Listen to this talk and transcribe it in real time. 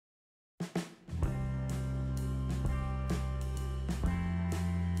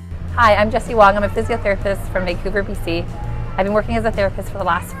Hi, I'm Jessie Wong. I'm a physiotherapist from Vancouver, BC. I've been working as a therapist for the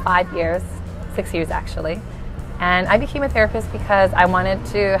last 5 years, 6 years actually. And I became a therapist because I wanted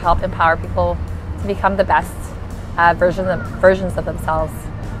to help empower people to become the best versions of themselves.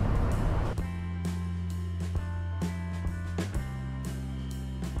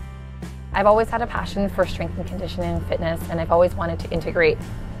 I've always had a passion for strength and conditioning and fitness, and I've always wanted to integrate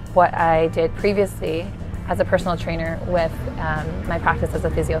what I did previously as a personal trainer with my practice as a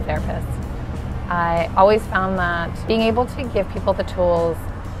physiotherapist. I always found that being able to give people the tools,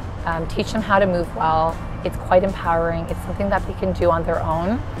 teach them how to move well, it's quite empowering. It's something that they can do on their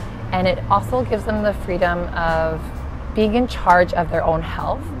own, and it also gives them the freedom of being in charge of their own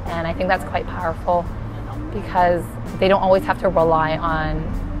health. And I think that's quite powerful because they don't always have to rely on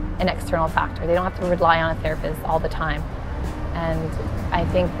an external factor. They don't have to rely on a therapist all the time. And I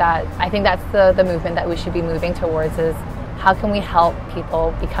think that's the movement that we should be moving towards, is how can we help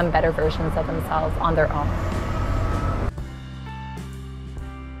people become better versions of themselves on their own.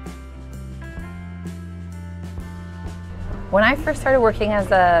 When I first started working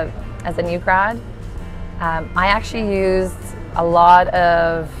as a new grad, I actually used a lot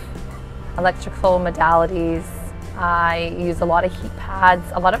of electrical modalities. I used a lot of heat pads,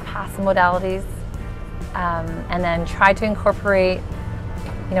 a lot of passive modalities, and then tried to incorporate,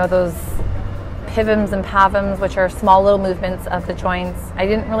 those pivoms and pavums, which are small little movements of the joints. I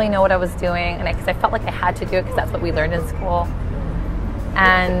didn't really know what I was doing, and because I felt like I had to do it because that's what we learned in school.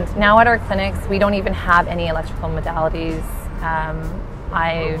 And now at our clinics, we don't even have any electrical modalities.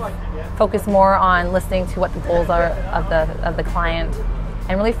 I focus more on listening to what the goals are of the client,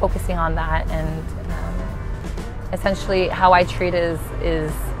 and really focusing on that. And essentially, how I treat is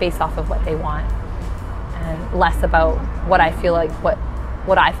based off of what they want, and less about what I feel like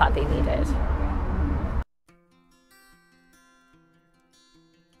what I thought they needed.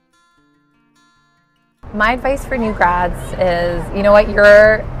 My advice for new grads is,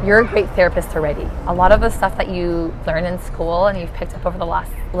 you're a great therapist already. A lot of the stuff that you learn in school and you've picked up over the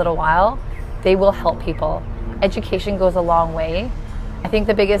last little while, they will help people. Education goes a long way. I think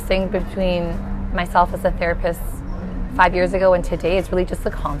the biggest thing between myself as a therapist 5 years ago and today is really just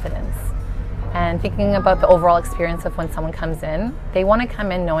the confidence. And thinking about the overall experience of when someone comes in, they want to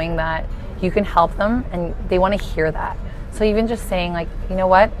come in knowing that you can help them, and they want to hear that. So even just saying, like, you know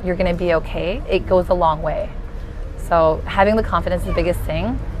what, you're going to be okay, it goes a long way. So having the confidence is the biggest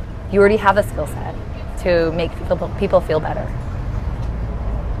thing. You already have the skill set to make people feel better.